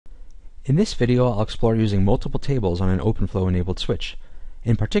In this video, I'll explore using multiple tables on an OpenFlow enabled switch.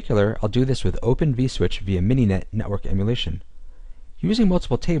 In particular, I'll do this with vSwitch via Mininet Network Emulation. Using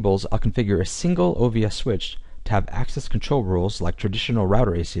multiple tables, I'll configure a single OVS switch to have access control rules like traditional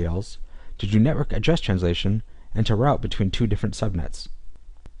router ACLs, to do network address translation, and to route between two different subnets.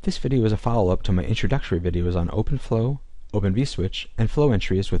 This video is a follow-up to my introductory videos on OpenFlow, vSwitch, and flow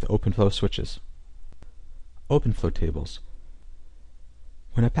entries with OpenFlow switches. OpenFlow tables.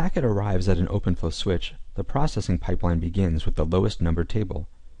 When a packet arrives at an OpenFlow switch, the processing pipeline begins with the lowest numbered table.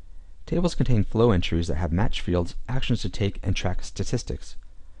 Tables contain flow entries that have match fields, actions to take, and track statistics.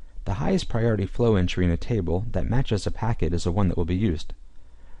 The highest priority flow entry in a table that matches a packet is the one that will be used.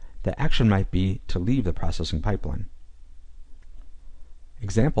 The action might be to leave the processing pipeline.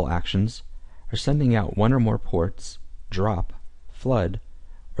 Example actions are sending out one or more ports, drop, flood,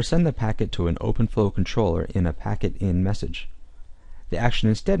 or send the packet to an OpenFlow controller in a packet in message. The action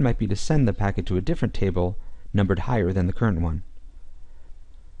instead might be to send the packet to a different table numbered higher than the current one.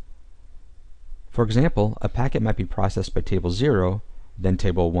 For example, a packet might be processed by table 0, then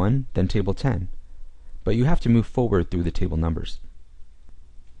table 1, then table 10, but you have to move forward through the table numbers.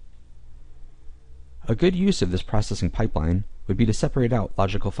 A good use of this processing pipeline would be to separate out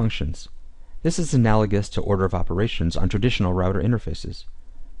logical functions. This is analogous to order of operations on traditional router interfaces.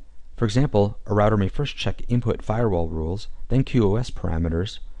 For example, a router may first check input firewall rules, then QoS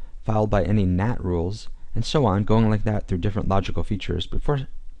parameters, followed by any NAT rules, and so on, going like that through different logical features before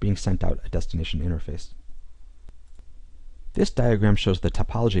being sent out a destination interface. This diagram shows the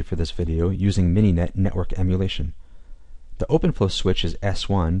topology for this video using Mininet Network Emulation. The OpenFlow switch is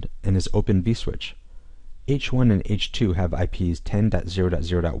S1 and is OpenVSwitch. H1 and H2 have IPs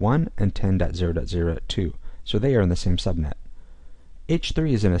 10.0.0.1 and 10.0.0.2, so they are in the same subnet.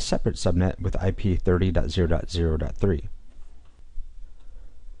 H3 is in a separate subnet with IP 30.0.0.3.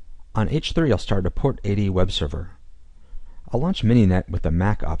 On H3, I'll start a port 80 web server. I'll launch Mininet with the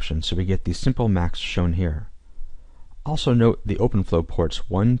Mac option so we get these simple Macs shown here. Also note the OpenFlow ports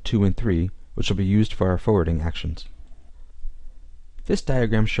 1, 2, and 3, which will be used for our forwarding actions. This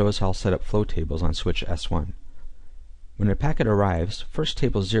diagram shows how I'll set up flow tables on switch S1. When a packet arrives, first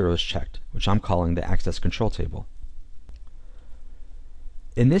table 0 is checked, which I'm calling the access control table.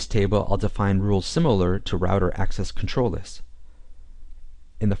 In this table, I'll define rules similar to router access control lists.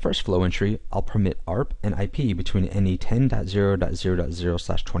 In the first flow entry, I'll permit ARP and IP between any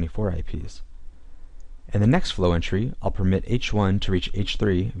 10.0.0.0/24 IPs. In the next flow entry, I'll permit H1 to reach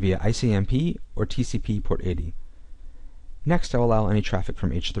H3 via ICMP or TCP port 80. Next, I'll allow any traffic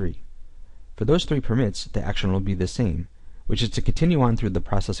from H3. For those three permits, the action will be the same, which is to continue on through the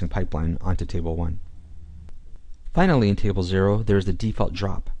processing pipeline onto table 1. Finally, in table 0, there is the default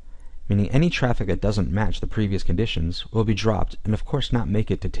drop, meaning any traffic that doesn't match the previous conditions will be dropped and of course not make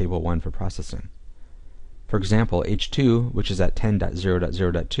it to table 1 for processing. For example, H2, which is at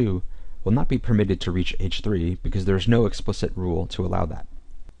 10.0.0.2, will not be permitted to reach H3 because there is no explicit rule to allow that.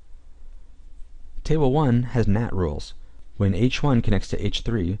 Table 1 has NAT rules. When H1 connects to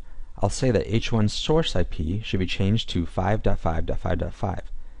H3, I'll say that H1's source IP should be changed to 5.5.5.5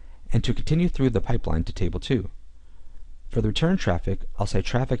 and to continue through the pipeline to table 2. For the return traffic, I'll say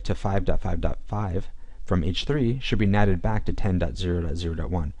traffic to 5.5.5 from H3 should be natted back to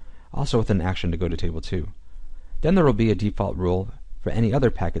 10.0.0.1, also with an action to go to table 2. Then there will be a default rule for any other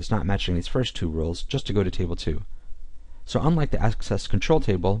packets not matching these first two rules just to go to table 2. So unlike the access control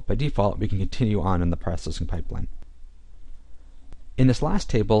table, by default we can continue on in the processing pipeline. In this last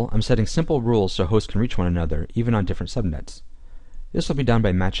table, I'm setting simple rules so hosts can reach one another, even on different subnets. This will be done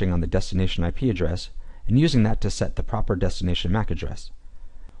by matching on the destination IP address and using that to set the proper destination MAC address.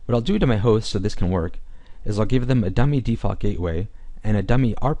 What I'll do to my hosts so this can work is I'll give them a dummy default gateway and a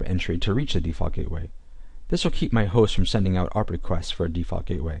dummy ARP entry to reach the default gateway. This will keep my host from sending out ARP requests for a default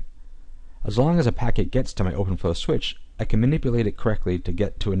gateway. As long as a packet gets to my OpenFlow switch, I can manipulate it correctly to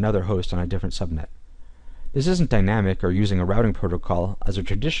get to another host on a different subnet. This isn't dynamic or using a routing protocol as a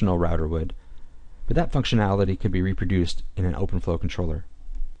traditional router would, but that functionality could be reproduced in an OpenFlow controller.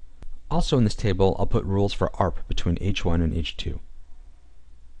 Also in this table, I'll put rules for ARP between H1 and H2.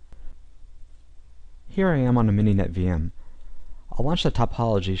 Here I am on a Mininet VM. I'll launch the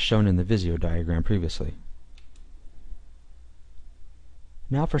topology shown in the Visio diagram previously.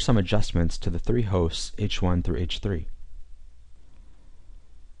 Now for some adjustments to the three hosts H1 through H3.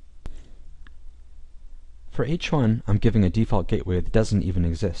 For H1, I'm giving a default gateway that doesn't even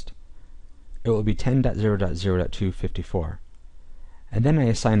exist. It will be 10.0.0.254. And then I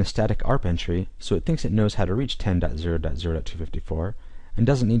assign a static ARP entry so it thinks it knows how to reach 10.0.0.254 and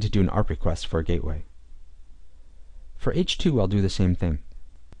doesn't need to do an ARP request for a gateway. For H2, I'll do the same thing.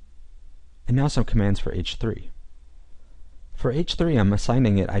 And now some commands for H3. For H3, I'm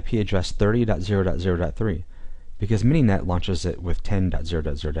assigning it IP address 30.0.0.3 because Mininet launches it with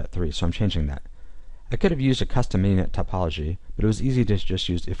 10.0.0.3, so I'm changing that. I could have used a custom Mininet topology, but it was easy to just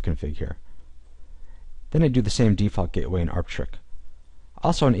use ifconfig here. Then I do the same default gateway and ARP trick.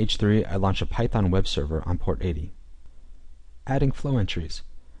 Also on H3, I launch a Python web server on port 80. Adding flow entries.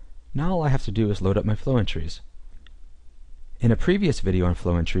 Now all I have to do is load up my flow entries. In a previous video on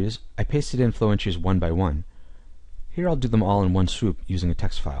flow entries, I pasted in flow entries one by one. Here I'll do them all in one swoop using a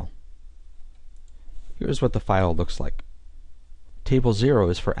text file. Here's what the file looks like. Table 0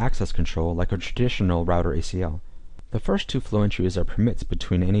 is for access control like a traditional router ACL. The first two flow entries are permits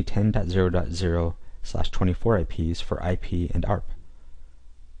between any 10.0.0/24 IPs for IP and ARP.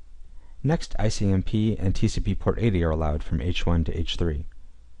 Next, ICMP and TCP port 80 are allowed from H1 to H3.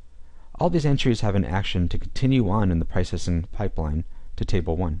 All these entries have an action to continue on in the processing pipeline to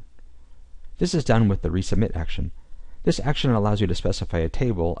table 1. This is done with the resubmit action. This action allows you to specify a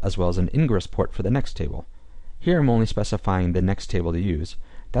table as well as an ingress port for the next table. Here I'm only specifying the next table to use.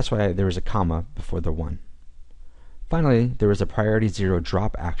 That's why there is a comma before the 1. Finally, there is a priority 0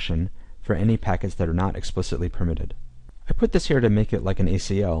 drop action for any packets that are not explicitly permitted. I put this here to make it like an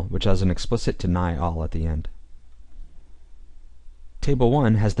ACL, which has an explicit deny all at the end. Table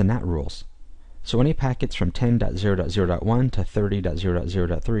 1 has the NAT rules. So any packets from 10.0.0.1 to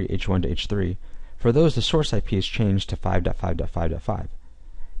 30.0.0.3 H1 to H3, for those the source IP is changed to 5.5.5.5.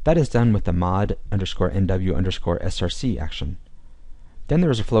 That is done with the mod_NW_SRC action. Then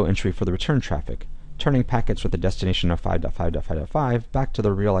there is a flow entry for the return traffic, turning packets with a destination of 5.5.5.5 back to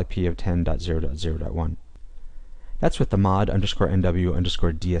the real IP of 10.0.0.1. That's with the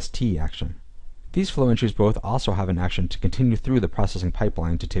mod_NW_DST action. These flow entries both also have an action to continue through the processing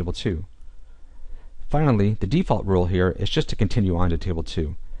pipeline to table 2. Finally, the default rule here is just to continue on to table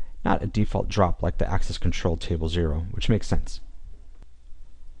 2, not a default drop like the access control table 0, which makes sense.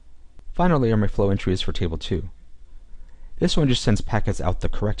 Finally are my flow entries for table 2. This one just sends packets out the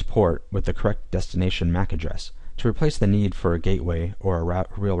correct port with the correct destination MAC address to replace the need for a gateway or a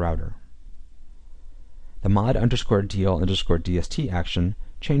real router. The mod_DL_DST action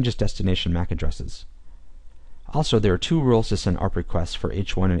changes destination MAC addresses. Also, there are two rules to send ARP requests for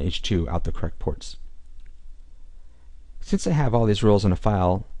H1 and H2 out the correct ports. Since I have all these rules in a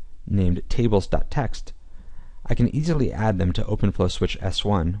file named tables.txt, I can easily add them to OpenFlow switch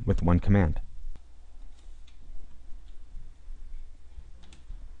S1 with one command.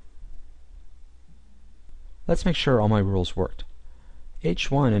 Let's make sure all my rules worked.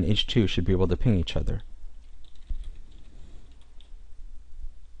 H1 and H2 should be able to ping each other.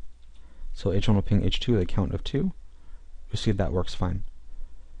 So H1 will ping H2 at a count of 2. You'll see that works fine.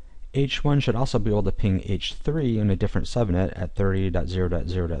 H1 should also be able to ping H3 in a different subnet at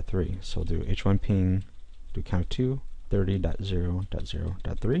 30.0.0.3. So we'll do H1 ping, do count of 2,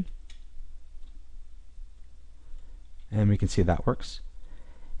 30.0.0.3. And we can see that works.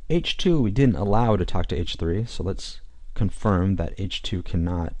 H2 we didn't allow to talk to H3, so let's confirm that H2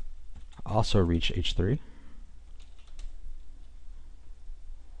 cannot also reach H3.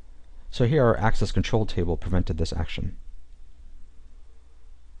 So here our access control table prevented this action.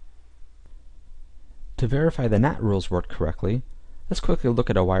 To verify the NAT rules worked correctly, let's quickly look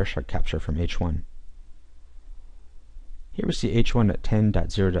at a Wireshark capture from H1. Here we see H1 at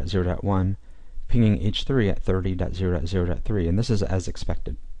 10.0.0.1 pinging H3 at 30.0.0.3, and this is as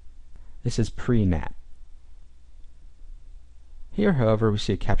expected. This is pre-NAT. Here, however, we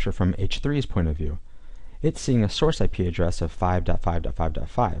see a capture from H3's point of view. It's seeing a source IP address of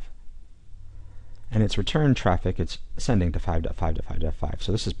 5.5.5.5. And its return traffic, it's sending to 5.5.5.5.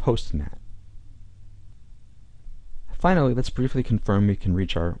 So this is post-NAT. Finally, let's briefly confirm we can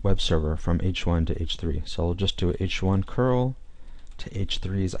reach our web server from H1 to H3. So we'll just do a H1 curl to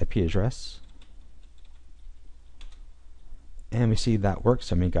H3's IP address. And we see that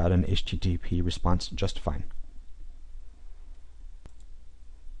works, and we got an HTTP response just fine.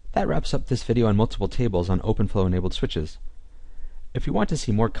 That wraps up this video on multiple tables on OpenFlow enabled switches. If you want to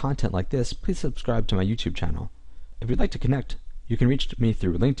see more content like this, please subscribe to my YouTube channel. If you'd like to connect, you can reach me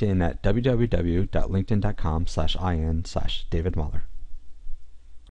through LinkedIn at www.linkedin.com/in/David Mahler.